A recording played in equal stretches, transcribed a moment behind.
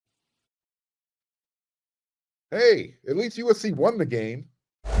Hey, at least USC won the game.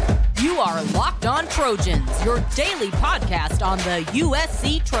 You are Locked On Trojans, your daily podcast on the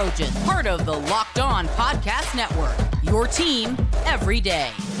USC Trojans, part of the Locked On Podcast Network, your team every day.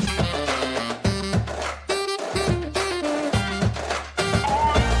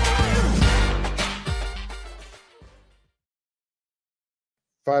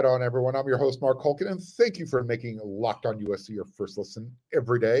 Fight on, everyone. I'm your host, Mark Holkin, and thank you for making Locked On USC your first listen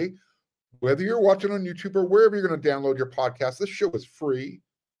every day. Whether you're watching on YouTube or wherever you're going to download your podcast, this show is free.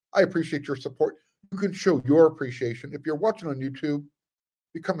 I appreciate your support. You can show your appreciation. If you're watching on YouTube,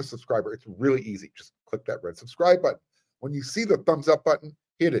 become a subscriber. It's really easy. Just click that red subscribe button. When you see the thumbs up button,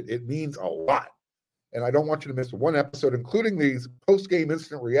 hit it. It means a lot. And I don't want you to miss one episode, including these post-game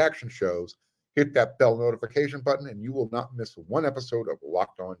instant reaction shows. Hit that bell notification button, and you will not miss one episode of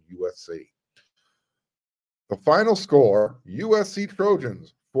Locked On USC. The final score, USC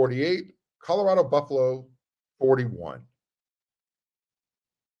Trojans 48, Colorado Buffalo 41.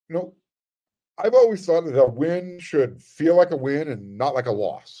 You know, I've always thought that a win should feel like a win and not like a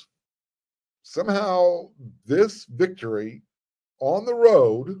loss. Somehow, this victory on the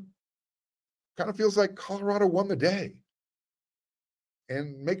road kind of feels like Colorado won the day.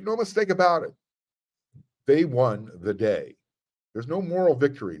 And make no mistake about it, they won the day. There's no moral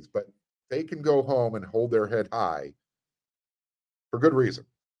victories, but they can go home and hold their head high for good reason.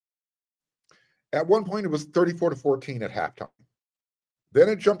 At one point, it was 34-14 at halftime. Then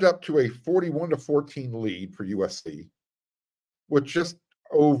it jumped up to a 41-14 lead for USC with just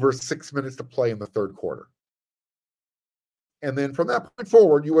over 6 minutes to play in the third quarter. And then from that point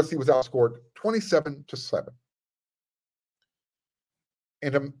forward, USC was outscored 27-7.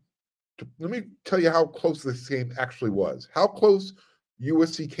 And let me tell you how close this game actually was. How close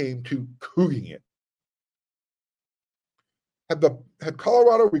USC came to couging it. Had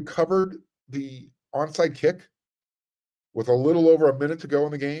Colorado recovered the onside kick with a little over a minute to go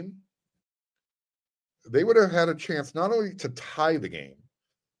in the game, they would have had a chance not only to tie the game,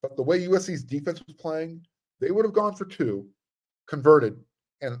 but the way USC's defense was playing, they would have gone for two, converted,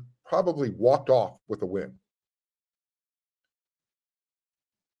 and probably walked off with a win.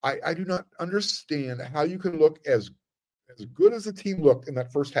 I do not understand how you can look as good as the team looked in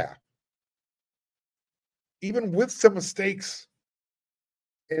that first half, even with some mistakes,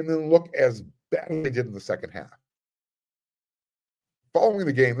 and then look as bad as they did in the second half. Following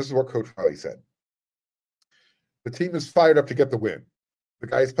the game, this is what Coach Riley said. The team is fired up to get the win. The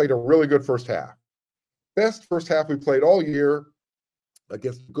guys played a really good first half. Best first half we played all year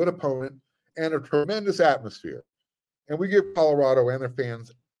against a good opponent and a tremendous atmosphere. And we give Colorado and their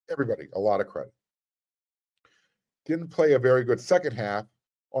fans, everybody, a lot of credit. Didn't play a very good second half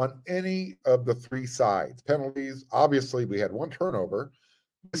on any of the three sides. Penalties, obviously, we had one turnover,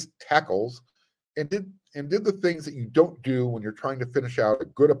 missed tackles, and did the things that you don't do when you're trying to finish out a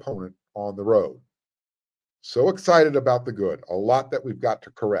good opponent on the road. So excited about the good. A lot that we've got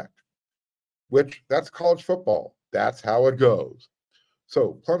to correct, which that's college football. That's how it goes.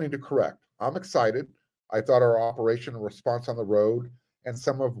 So plenty to correct. I'm excited. I thought our operation and response on the road and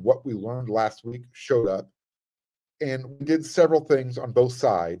some of what we learned last week showed up. And we did several things on both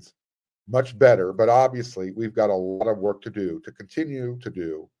sides much better, but obviously we've got a lot of work to do, to continue to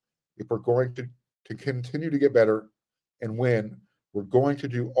do. If we're going to continue to get better and win, we're going to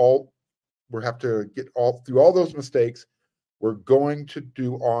do all, we have to get all through all those mistakes. We're going to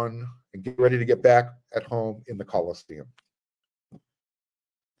do on and get ready to get back at home in the Coliseum.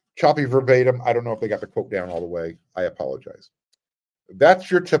 Choppy verbatim. I don't know if they got the quote down all the way. I apologize. That's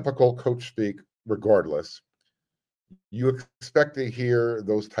your typical coach speak, regardless. You expect to hear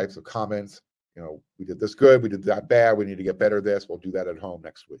those types of comments. You know, we did this good, we did that bad, we need to get better at this, we'll do that at home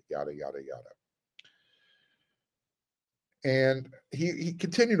next week, yada, yada, yada. And he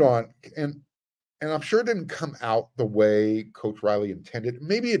continued on, and I'm sure it didn't come out the way Coach Riley intended.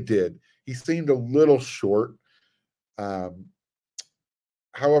 Maybe it did. He seemed a little short. However,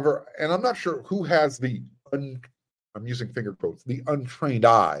 and I'm not sure who has the, I'm using finger quotes, the untrained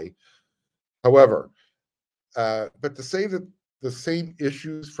eye. However, but to say that the same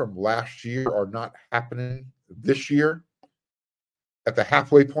issues from last year are not happening this year at the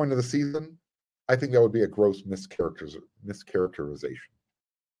halfway point of the season, I think that would be a gross mischaracterization.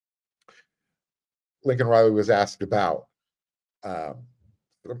 Lincoln Riley was asked about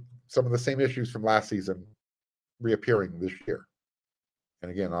some of the same issues from last season reappearing this year.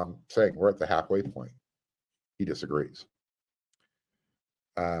 And again, I'm saying we're at the halfway point. He disagrees.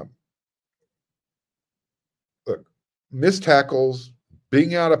 Look, missed tackles,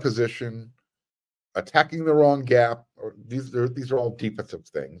 being out of position, attacking the wrong gap, or these are all defensive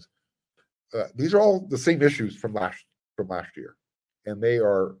things. these are all the same issues from last year, and they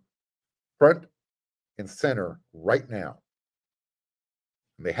are front and center right now.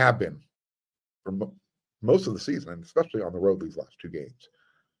 And they have been for most of the season, and especially on the road these last two games.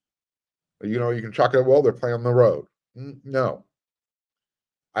 You can chalk it up, well, they're playing on the road. No.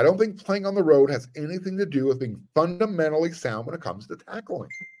 I don't think playing on the road has anything to do with being fundamentally sound when it comes to tackling.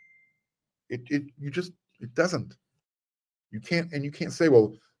 It doesn't. You can't say,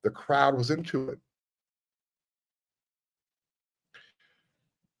 well, the crowd was into it.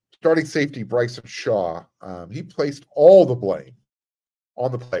 Starting safety Bryson Shaw, he placed all the blame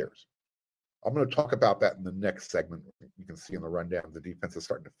on the players. I'm going to talk about that in the next segment. You can see in the rundown, the defense is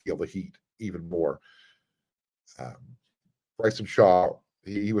starting to feel the heat even more. Bryson Shaw,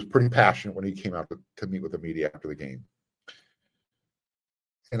 he was pretty passionate when he came out to meet with the media after the game.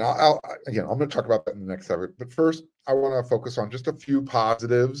 And I'm going to talk about that in the next segment. But first, I want to focus on just a few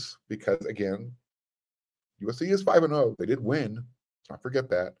positives because, again, USC is 5-0. They did win. Let's not forget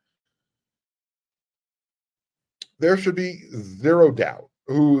that. There should be zero doubt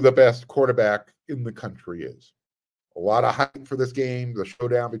who the best quarterback in the country is. A lot of hype for this game, the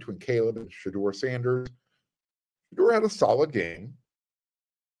showdown between Caleb and Shedeur Sanders. Shedeur had a solid game.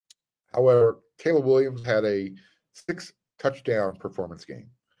 However, Caleb Williams had a 6-touchdown performance game.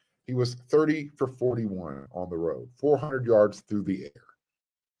 He was 30 for 41 on the road, 400 yards through the air.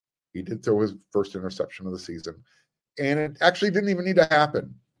 He did throw his first interception of the season, and it actually didn't even need to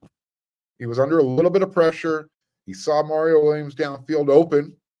happen. He was under a little bit of pressure. He saw Mario Williams downfield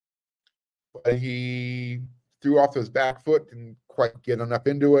open, but he threw off his back foot, didn't quite get enough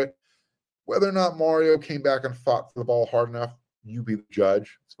into it. Whether or not Mario came back and fought for the ball hard enough, you be the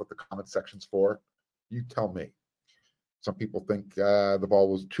judge. That's what the comment section's for. You tell me. Some people think the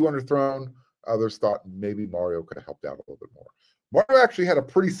ball was too underthrown. Others thought maybe Mario could have helped out a little bit more. Mario actually had a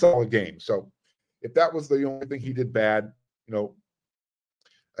pretty solid game. So if that was the only thing he did bad,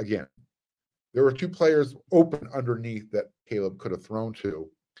 again, there were two players open underneath that Caleb could have thrown to.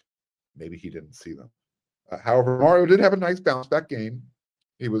 Maybe he didn't see them. However, Mario did have a nice bounce-back game.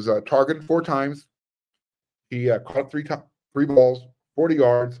 He was targeted 4 times. He caught 3 balls, 40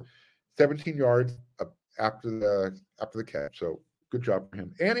 yards, 17 yards after the catch. So good job for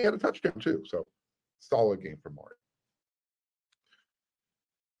him. And he had a touchdown too. So solid game for Mario.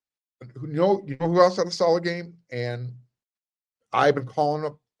 You know who else had a solid game? And I've been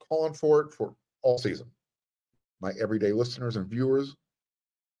calling for it for all season. My everyday listeners and viewers,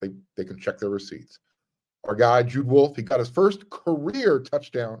 they can check their receipts. Our guy, Jude Wolfe, he got his first career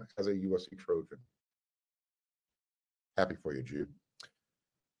touchdown as a USC Trojan. Happy for you, Jude.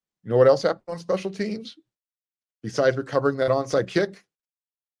 You know what else happened on special teams? Besides recovering that onside kick,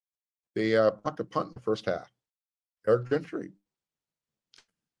 they pucked a punt in the first half. Eric Gentry.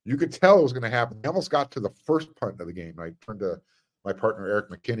 You could tell it was going to happen. They almost got to the first punt of the game. I turned to my partner,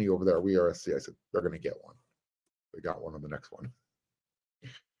 Eric McKinney, over there at USC. I said, they're going to get one. They got one on the next one.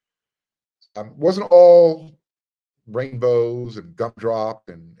 Wasn't all rainbows and gumdrop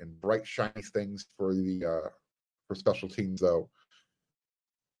and bright, shiny things for special teams, though.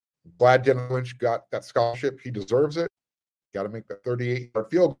 Glad Dennis Lynch got that scholarship. He deserves it. Got to make that 38-yard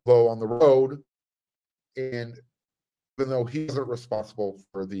field goal on the road. And even though he wasn't responsible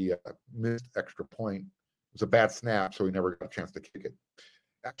for the missed extra point, it was a bad snap, so he never got a chance to kick it.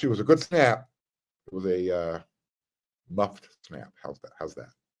 Actually, it was a good snap. It was a muffed snap. How's that?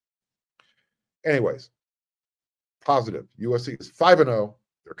 Anyways, positive. USC is 5-0.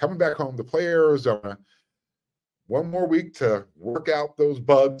 They're coming back home to play Arizona. One more week to work out those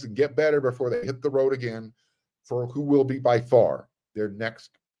bugs and get better before they hit the road again for who will be by far their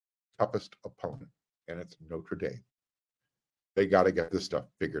next toughest opponent, and it's Notre Dame. They got to get this stuff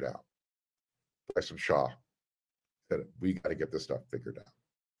figured out. Bryson Shaw said it. We got to get this stuff figured out.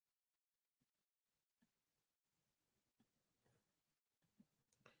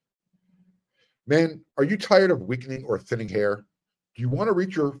 Man, are you tired of weakening or thinning hair? Do you want to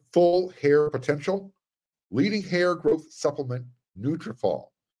reach your full hair potential? Leading hair growth supplement Nutrafol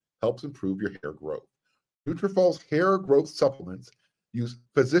helps improve your hair growth. Nutrafol's hair growth supplements use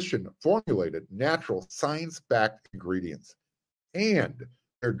physician-formulated, natural, science-backed ingredients. And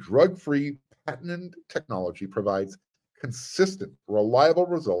their drug-free, patented technology provides consistent, reliable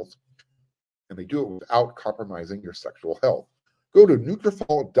results, and they do it without compromising your sexual health. Go to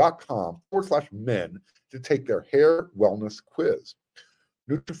Nutrafol.com/men to take their hair wellness quiz.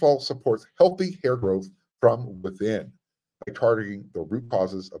 Nutrafol supports healthy hair growth from within by targeting the root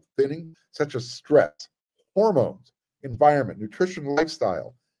causes of thinning, such as stress, hormones, environment, nutrition,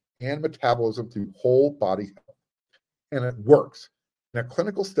 lifestyle, and metabolism through whole body health. And it works. In a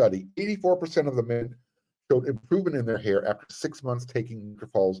clinical study, 84% of the men showed improvement in their hair after 6 months taking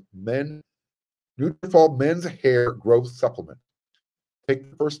Nutrafol men's hair growth supplement.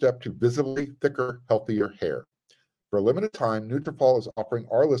 Take the first step to visibly thicker, healthier hair. For a limited time, Nutrafol is offering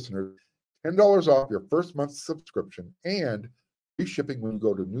our listeners $10 off your first month's subscription and free shipping when you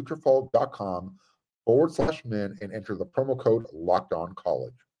go to Nutrafol.com/men and enter the promo code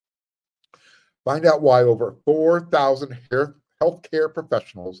LOCKEDONCollege. Find out why over 4,000 healthcare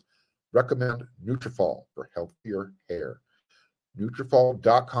professionals recommend Nutrafol for healthier hair.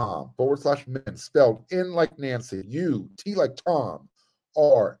 Nutrafol.com/men, spelled N like Nancy, U, T like Tom,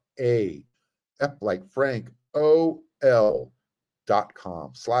 R, A, F like Frank,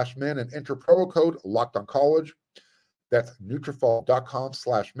 OL.com/men and enter promo code LOCKEDONCollege. That's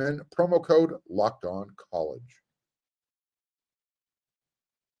Nutrafol.com/men, promo code LOCKEDONCollege.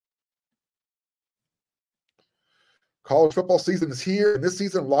 College football season is here, and this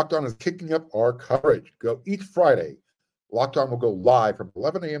season, Locked On is kicking up our coverage. Go each Friday. Locked On will go live from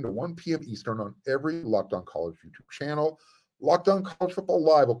 11 a.m. to 1 p.m. Eastern on every Locked On College YouTube channel. Locked On College Football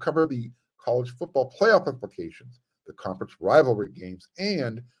Live will cover the college football playoff implications, the conference rivalry games,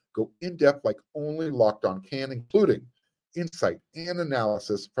 and go in-depth like only Locked On can, including insight and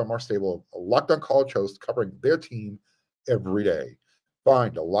analysis from our stable of Locked On College hosts covering their team every day.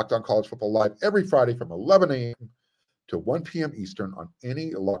 Find a Locked On College Football Live every Friday from 11 a.m. to 1 p.m. Eastern on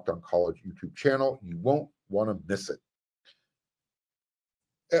any Locked On College YouTube channel. You won't want to miss it.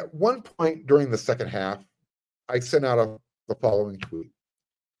 At one point during the second half, I sent out the following tweet.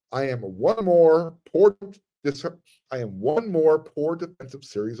 I am one more poor defensive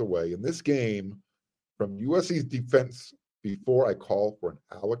series away in this game from USC's defense before I call for an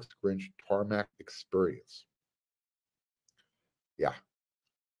Alex Grinch tarmac experience. Yeah,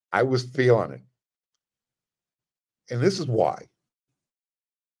 I was feeling it. And this is why.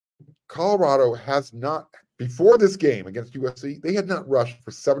 Colorado has not, before this game against USC, they had not rushed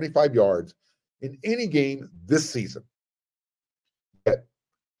for 75 yards in any game this season. Yet,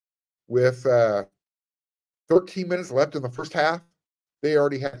 with 13 minutes left in the first half, they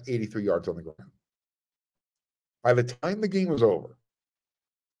already had 83 yards on the ground. By the time the game was over,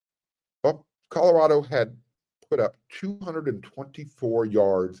 Colorado had put up 224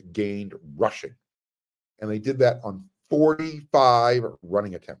 yards gained rushing. And they did that on 45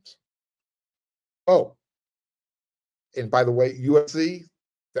 running attempts. Oh, and by the way, USC,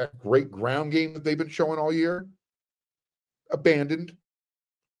 that great ground game that they've been showing all year, abandoned.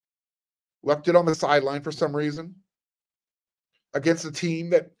 Left it on the sideline for some reason. Against a team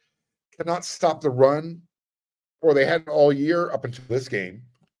that cannot stop the run, or they hadn't all year up until this game.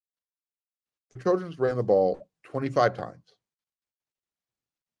 The Trojans ran the ball 25 times.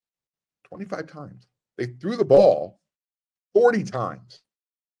 25 times. They threw the ball 40 times.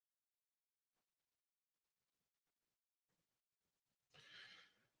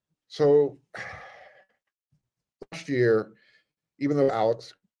 So last year, even though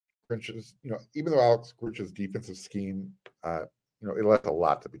Alex Grinch's defensive scheme, it left a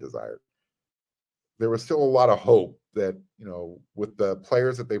lot to be desired. There was still a lot of hope that, with the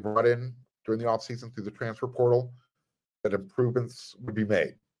players that they brought in during the offseason through the transfer portal, that improvements would be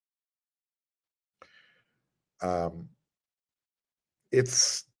made.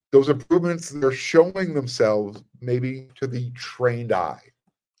 It's those improvements, they're showing themselves maybe to the trained eye.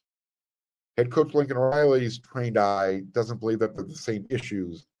 Head coach Lincoln Riley's trained eye doesn't believe that the same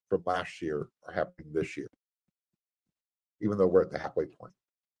issues from last year are happening this year, even though we're at the halfway point.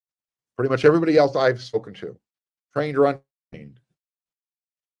 Pretty much everybody else I've spoken to, trained or untrained,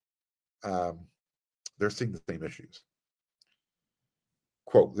 they're seeing the same issues.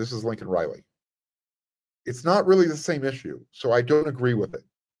 Quote, this is Lincoln Riley. It's not really the same issue, so I don't agree with it.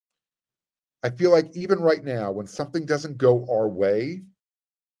 I feel like even right now, when something doesn't go our way,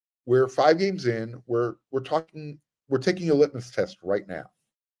 we're 5 games in, we're taking a litmus test right now.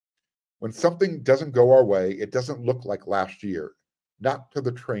 When something doesn't go our way, it doesn't look like last year, not to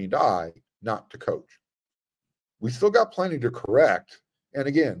the trained eye, not to coach. We still got plenty to correct. And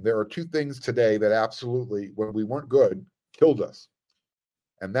again, there are 2 things today that absolutely, when we weren't good, killed us.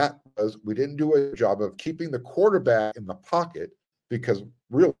 And that was we didn't do a job of keeping the quarterback in the pocket because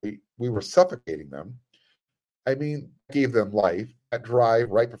really we were suffocating them. I mean, gave them life. That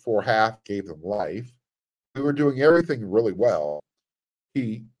drive right before half gave them life. We were doing everything really well.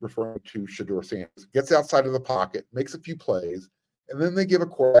 He, referring to Shedeur Sanders, gets outside of the pocket, makes a few plays, and then they give a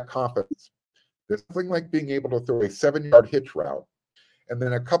quarterback confidence. There's nothing like being able to throw a 7-yard hitch route, and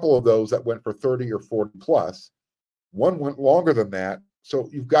then a couple of those that went for 30 or 40 plus. One went longer than that. So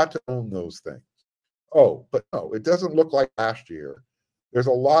you've got to own those things. Oh, but no, it doesn't look like last year There's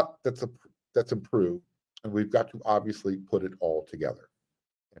a lot that's improved, and we've got to obviously put it all together.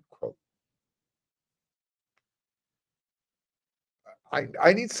 End quote.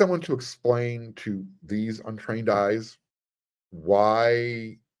 I need someone to explain to these untrained eyes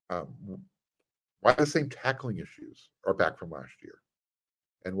why the same tackling issues are back from last year,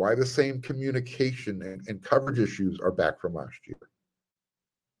 and why the same communication and coverage issues are back from last year.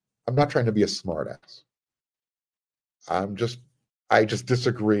 I'm not trying to be a smartass. I just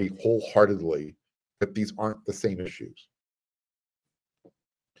disagree wholeheartedly that these aren't the same issues.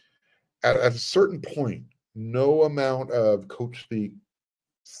 At a certain point, no amount of coach speak,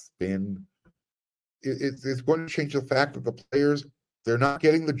 spin, it's going to change the fact that the players, they're not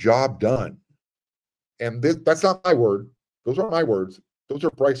getting the job done. And that's not my word. Those aren't my words. Those are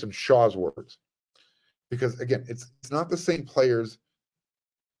Bryson Shaw's words. Because again, it's not the same players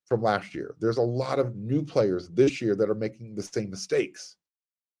from last year. There's a lot of new players this year that are making the same mistakes.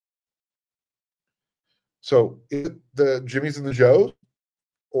 So is it the Jimmies and the Joes,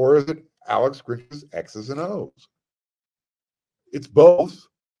 or is it Alex Grinch's X's and O's? It's both.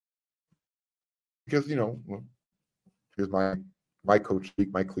 Because, here's my coach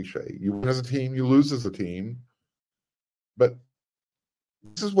speak, my cliche. You win as a team, you lose as a team. But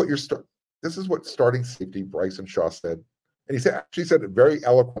this is what starting safety Bryson Shaw said. And he actually said it very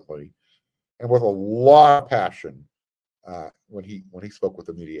eloquently and with a lot of passion when he spoke with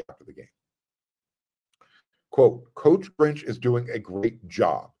the media after the game. Quote, Coach Grinch is doing a great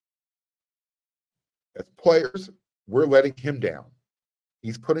job. As players, we're letting him down.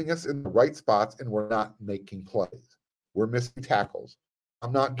 He's putting us in the right spots, and we're not making plays. We're missing tackles.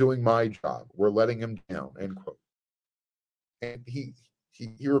 I'm not doing my job. We're letting him down, end quote. And he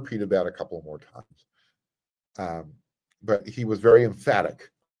repeated that a couple more times. But he was very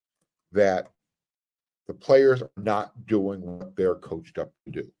emphatic that the players are not doing what they're coached up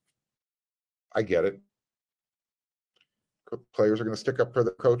to do. I get it. Players are going to stick up for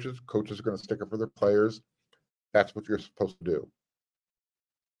their coaches. Coaches are going to stick up for their players. That's what you're supposed to do.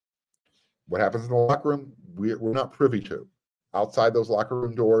 What happens in the locker room, we're not privy to. Outside those locker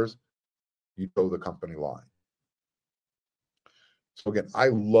room doors, you toe the company line. So again, I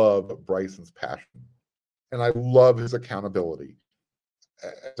love Bryson's passion, and I love his accountability.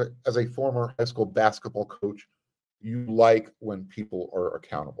 As a former high school basketball coach, you like when people are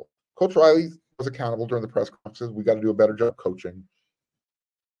accountable. Coach Riley was accountable during the press conferences. We got to do a better job coaching.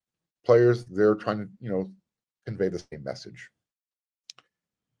 Players, they're trying to, convey the same message.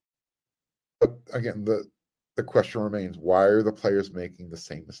 But again, the question remains, why are the players making the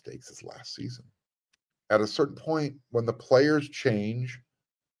same mistakes as last season? At a certain point, when the players change,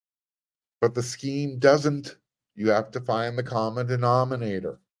 but the scheme doesn't, you have to find the common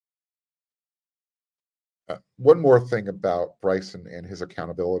denominator. One more thing about Bryson and his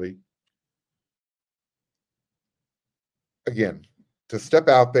accountability. Again, to step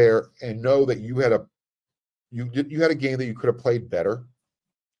out there and know that you had a game that you could have played better,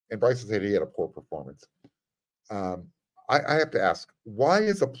 and Bryson said he had a poor performance. I have to ask, why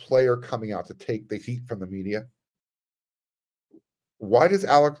is a player coming out to take the heat from the media? Why does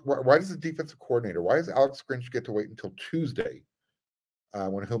the defensive coordinator, why does Alex Grinch get to wait until Tuesday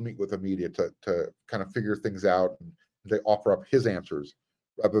when he'll meet with the media to kind of figure things out and they offer up his answers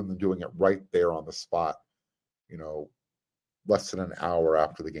rather than doing it right there on the spot, less than an hour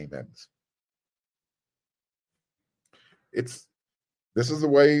after the game ends? This is the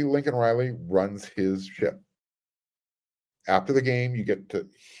way Lincoln Riley runs his ship. After the game,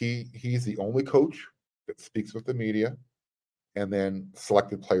 he's the only coach that speaks with the media, and then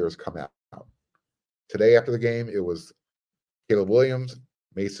selected players come out. Today, after the game, it was Caleb Williams,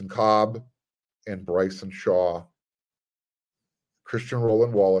 Mason Cobb, and Bryson Shaw, Christian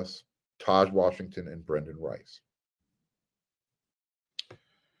Roland Wallace, Taj Washington, and Brendan Rice.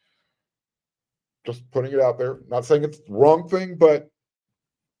 Just putting it out there. Not saying it's the wrong thing, but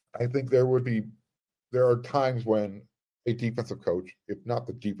I think there are times when a defensive coach, if not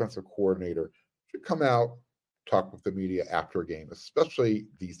the defensive coordinator, should come out, talk with the media after a game, especially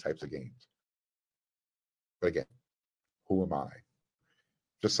these types of games. But again, who am I?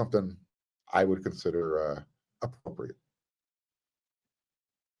 Just something I would consider appropriate.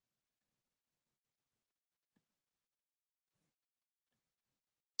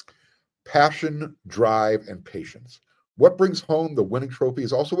 Passion, drive, and patience. What brings home the winning trophy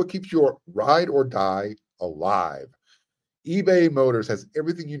is also what keeps your ride or die alive. eBay Motors has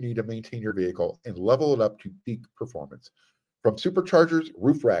everything you need to maintain your vehicle and level it up to peak performance. From superchargers,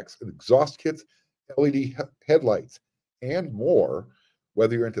 roof racks, exhaust kits, LED headlights, and more,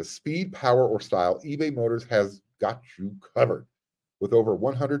 whether you're into speed, power, or style, eBay Motors has got you covered. With over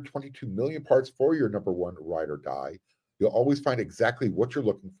 122 million parts for your number one ride or die, you'll always find exactly what you're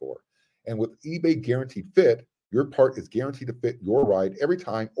looking for. And with eBay Guaranteed Fit, your part is guaranteed to fit your ride every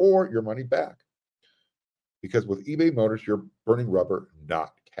time or your money back. Because with eBay Motors, you're burning rubber,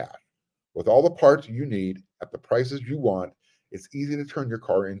 not cash. With all the parts you need at the prices you want, it's easy to turn your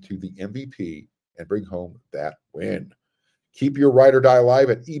car into the MVP and bring home that win. Keep your ride or die alive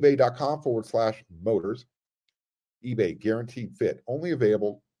at ebay.com/motors. eBay Guaranteed Fit, only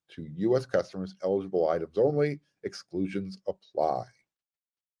available to U.S. customers, eligible items only, exclusions apply.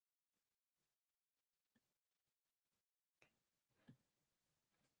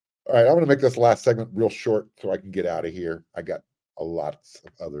 All right, I'm going to make this last segment real short so I can get out of here. I got a lot of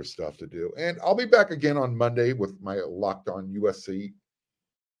other stuff to do. And I'll be back again on Monday with my Locked On USC,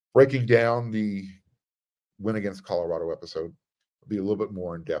 breaking down the win against Colorado episode. It'll be a little bit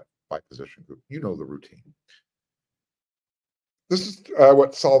more in depth by position group. You know the routine. This is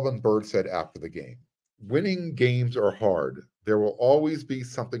what Sullivan Bird said after the game. Winning games are hard. There will always be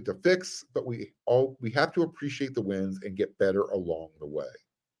something to fix, but we have to appreciate the wins and get better along the way.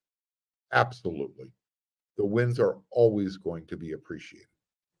 Absolutely. The wins are always going to be appreciated.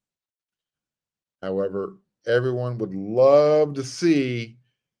 However, everyone would love to see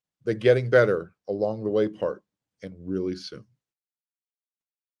the getting better along the way part, and really soon.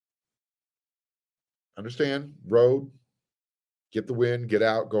 Understand? Road, get the win, get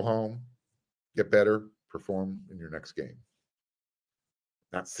out, go home, get better, perform in your next game.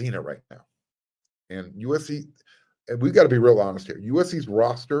 Not seeing it right now. And USC, and we've got to be real honest here, USC's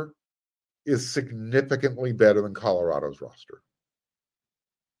roster is significantly better than Colorado's roster.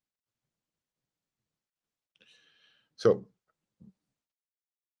 So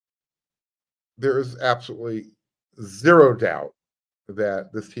there is absolutely zero doubt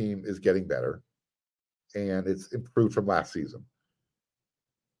that this team is getting better and it's improved from last season.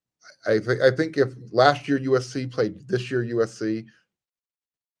 I think if last year USC played this year USC,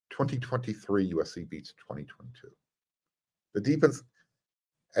 2023 USC beats 2022. The defense,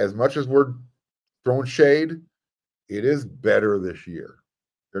 as much as we're throwing shade, it is better this year.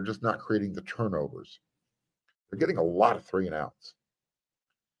 They're just not creating the turnovers. They're getting a lot of 3 and outs.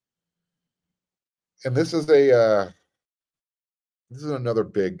 And this is another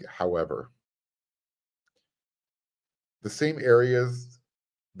big however. The same areas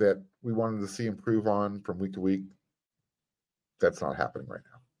that we wanted to see improve on from week to week, that's not happening right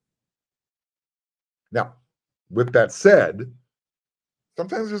now. Now, with that said,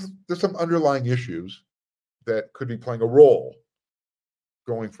 sometimes there's some underlying issues that could be playing a role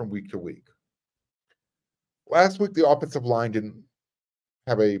going from week to week. Last week, the offensive line didn't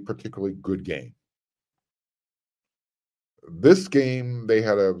have a particularly good game. This game, they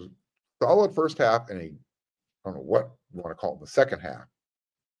had a solid first half and I don't know what you want to call it in the second half.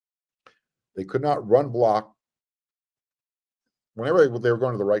 They could not run block. Whenever they were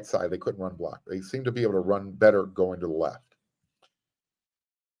going to the right side, they couldn't run block. They seemed to be able to run better going to the left.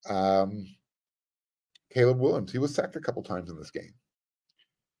 Caleb Williams, he was sacked a couple times in this game.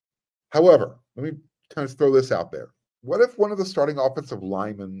 However, let me kind of throw this out there. What if one of the starting offensive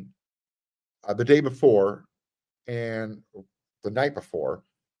linemen the day before and the night before,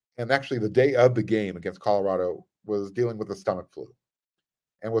 and actually the day of the game against Colorado, was dealing with a stomach flu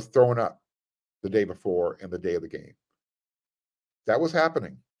and was throwing up the day before and the day of the game? That was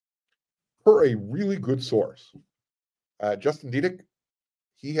happening per a really good source. Justin Diedick,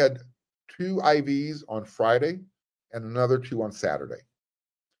 he had 2 IVs on Friday and another 2 on Saturday.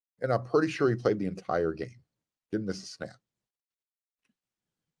 And I'm pretty sure he played the entire game. Didn't miss a snap.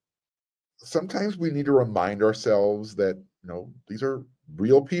 Sometimes we need to remind ourselves that, these are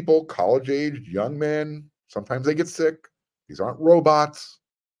real people, college-aged, young men. Sometimes they get sick. These aren't robots.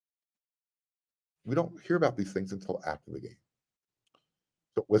 We don't hear about these things until after the game.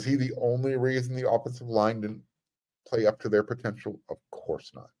 So was he the only reason the offensive line didn't play up to their potential? Of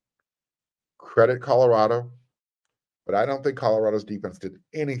course not. Credit Colorado, but I don't think Colorado's defense did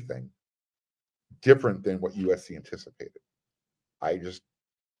anything different than what USC anticipated. I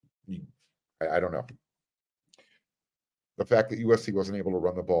don't know. The fact that USC wasn't able to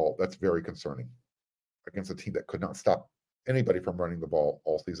run the ball, that's very concerning against a team that could not stop anybody from running the ball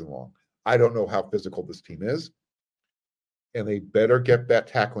all season long. I don't know how physical this team is, and they better get that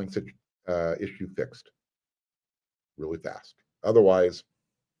tackling issue fixed really fast. Otherwise,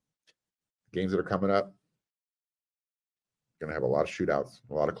 games that are coming up, going to have a lot of shootouts,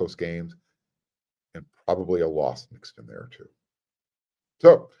 a lot of close games, and probably a loss mixed in there too.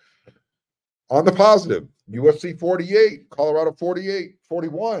 So, on the positive, USC 48, Colorado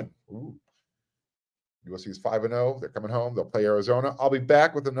 41. Ooh. USC is 5-0. They're coming home. They'll play Arizona. I'll be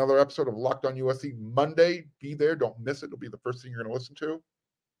back with another episode of Locked On USC Monday. Be there. Don't miss it. It'll be the first thing you're going to listen to.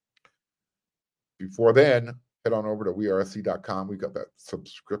 Before then, head on over to wearesc.com. We've got that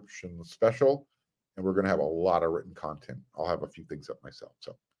subscription special, and we're going to have a lot of written content. I'll have a few things up myself.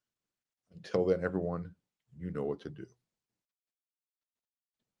 So until then, everyone, you know what to do.